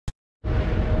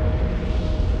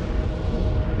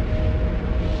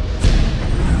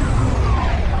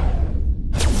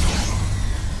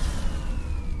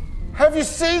Have you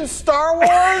seen Star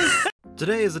Wars?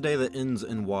 Today is a day that ends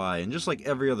in Y, and just like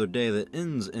every other day that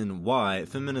ends in Y,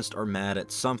 feminists are mad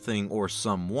at something or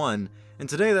someone, and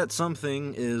today that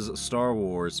something is Star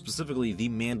Wars, specifically The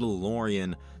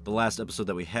Mandalorian. The last episode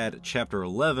that we had, Chapter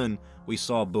 11, we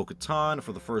saw Bo-Katan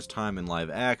for the first time in live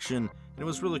action, and it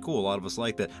was really cool. A lot of us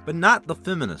liked that, but not the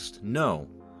feminist. No,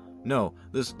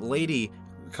 this lady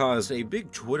caused a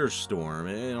big Twitter storm,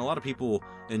 and a lot of people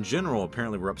in general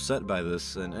apparently were upset by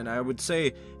this, and I would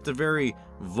say it's a very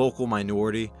vocal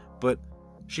minority, but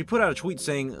she put out a tweet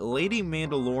saying, "Lady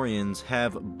Mandalorians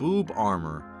have boob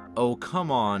armor. Oh, come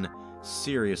on,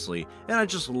 seriously." And I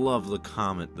just love the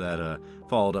comment that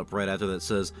followed up right after that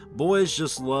says, "Boys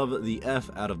just love the F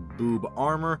out of boob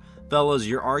armor. Fellas,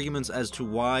 your arguments as to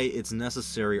why it's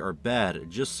necessary are bad.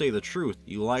 Just say the truth.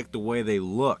 You like the way they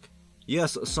look.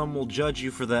 Yes, some will judge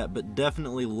you for that, but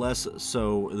definitely less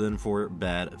so than for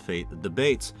bad faith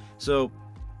debates." So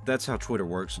that's how Twitter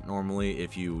works normally.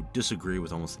 If you disagree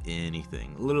with almost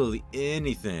anything, literally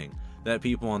anything that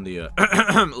people on the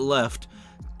left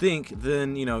think,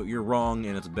 then, you know, you're wrong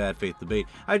and it's a bad faith debate.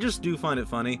 I just do find it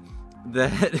funny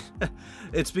that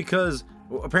it's because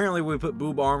apparently we put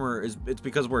boob armor, it's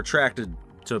because we're attracted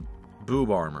to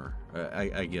boob armor,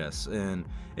 I guess. And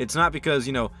it's not because,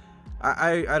 you know,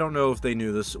 I don't know if they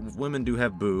knew this. Women do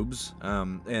have boobs,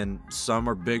 and some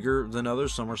are bigger than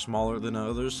others, some are smaller than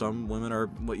others. Some women are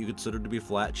what you consider to be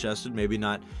flat-chested, maybe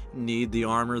not need the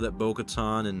armor that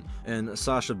Bo-Katan and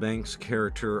Sasha Banks'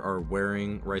 character are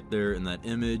wearing right there in that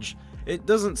image. It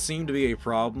doesn't seem to be a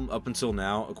problem up until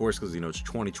now, of course, because, you know, it's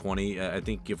 2020. I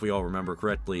think if we all remember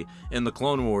correctly, in the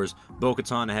Clone Wars,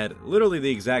 Bo-Katan had literally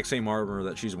the exact same armor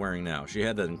that she's wearing now. She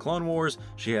had that in Clone Wars,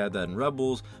 she had that in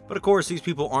Rebels, but of course, these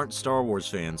people aren't Star Wars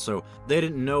fans, so they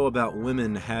didn't know about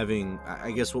women having, I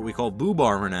guess, what we call boob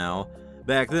armor now.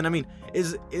 Back then, I mean,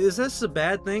 is this a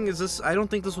bad thing? I don't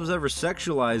think this was ever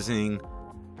sexualizing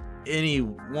any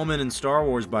woman in Star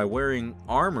Wars by wearing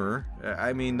armor.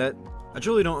 I mean, I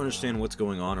truly don't understand what's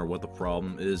going on or what the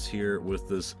problem is here with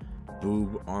this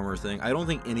boob armor thing. I don't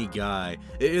think any guy...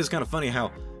 It is kind of funny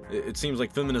how it seems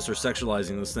like feminists are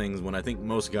sexualizing these things when I think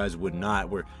most guys would not.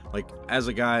 Where, like, as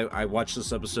a guy, I watch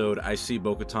this episode, I see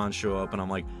Bo-Katan show up, and I'm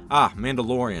like, ah,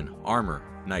 Mandalorian, armor,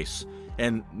 nice.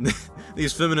 And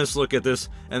these feminists look at this,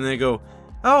 and they go,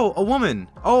 oh, a woman,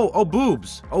 oh,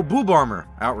 boobs, oh, boob armor,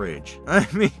 outrage. I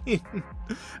mean,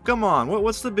 come on,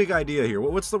 what's the big idea here?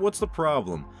 What's the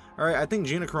problem? Alright, I think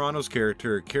Gina Carano's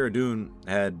character, Cara Dune,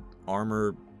 had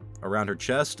armor around her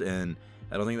chest, and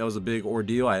I don't think that was a big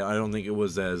ordeal. I don't think it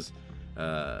was as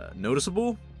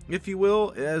noticeable, if you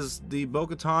will, as the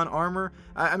Bo-Katan armor.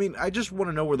 I mean, I just want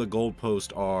to know where the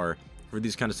goalposts are for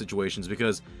these kind of situations,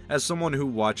 because as someone who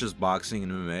watches boxing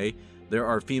and MMA, there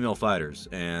are female fighters,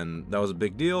 and that was a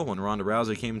big deal when Ronda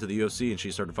Rousey came to the UFC and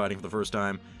she started fighting for the first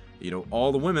time. You know,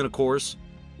 all the women, of course,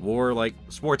 wore, like,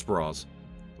 sports bras.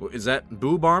 Is that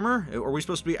boob armor? Are we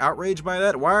supposed to be outraged by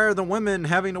that? Why are the women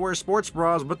having to wear sports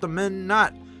bras, but the men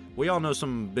not? We all know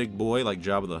some big boy like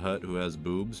Jabba the Hutt who has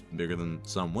boobs bigger than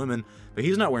some women, but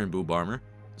he's not wearing boob armor.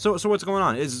 So what's going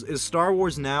on? Is Star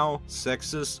Wars now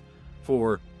sexist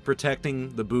for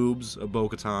protecting the boobs of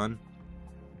Bo-Katan?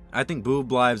 I think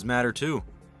boob lives matter too.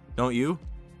 Don't you?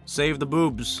 Save the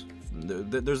boobs.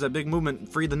 There's that big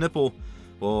movement, free the nipple.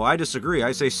 Well, I disagree.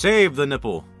 I say save the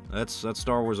nipple. That's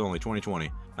Star Wars only, 2020.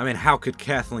 I mean, how could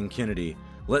Kathleen Kennedy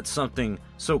let something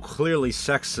so clearly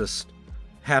sexist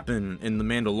happen in The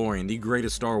Mandalorian, the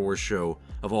greatest Star Wars show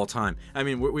of all time? I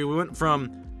mean, we went from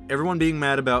everyone being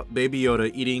mad about Baby Yoda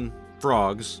eating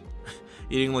frogs,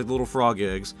 eating like little frog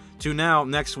eggs, to now,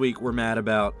 next week, we're mad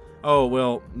about, oh,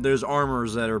 well, there's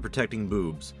armors that are protecting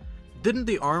boobs. Didn't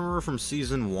the armor from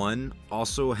Season 1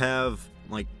 also have,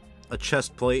 like, a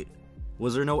chest plate?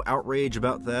 Was there no outrage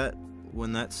about that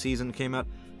when that season came out?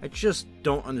 I just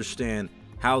don't understand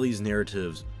how these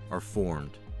narratives are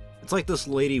formed. It's like this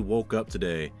lady woke up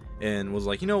today and was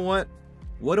like, you know what?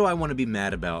 What do I want to be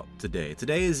mad about today?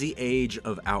 Today is the age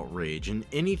of outrage, and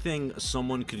anything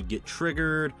someone could get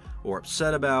triggered or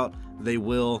upset about, they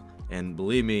will, and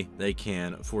believe me, they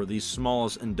can, for the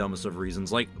smallest and dumbest of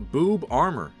reasons, like boob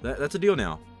armor. That's a deal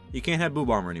now. You can't have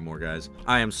boob armor anymore, guys.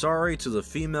 I am sorry to the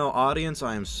female audience.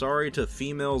 I am sorry to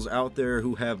females out there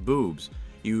who have boobs.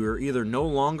 You are either no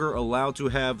longer allowed to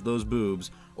have those boobs,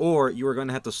 or you are going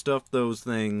to have to stuff those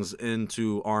things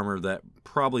into armor that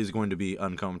probably is going to be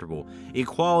uncomfortable.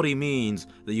 Equality means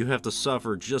that you have to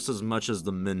suffer just as much as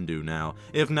the men do now,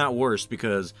 if not worse,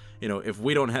 because, you know, if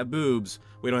we don't have boobs,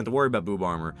 we don't have to worry about boob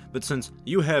armor. But since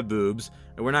you have boobs,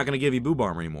 we're not going to give you boob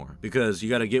armor anymore, because you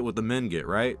got to get what the men get,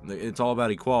 right? It's all about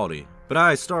equality. But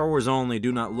I, Star Wars only,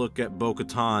 do not look at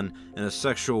Bo-Katan in a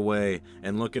sexual way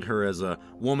and look at her as a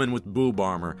woman with boob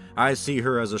armor. I see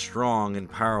her as a strong and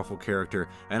powerful character,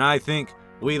 and I think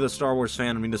we, the Star Wars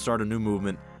fandom, need to start a new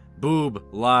movement. Boob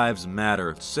lives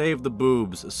matter. Save the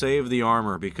boobs, save the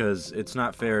armor, because it's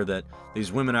not fair that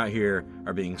these women out here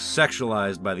are being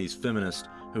sexualized by these feminists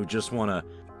who just want to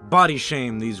body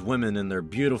shame these women in their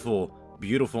beautiful,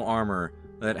 beautiful armor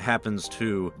that happens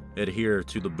to adhere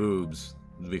to the boobs,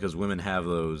 because women have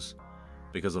those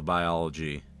because of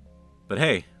biology. But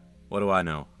hey, what do I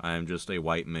know? I am just a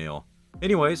white male.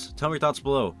 Anyways, tell me your thoughts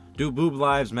below. Do boob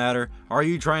lives matter? Are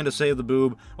you trying to save the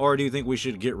boob, or do you think we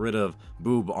should get rid of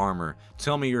boob armor?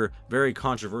 Tell me your very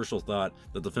controversial thought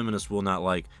that the feminists will not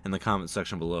like in the comment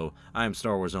section below. I am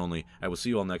Star Wars only. I will see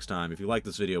you all next time. If you like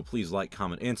this video, please like,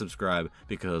 comment, and subscribe,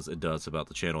 because it does help out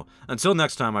the channel. Until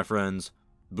next time, my friends,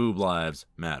 boob lives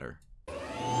matter.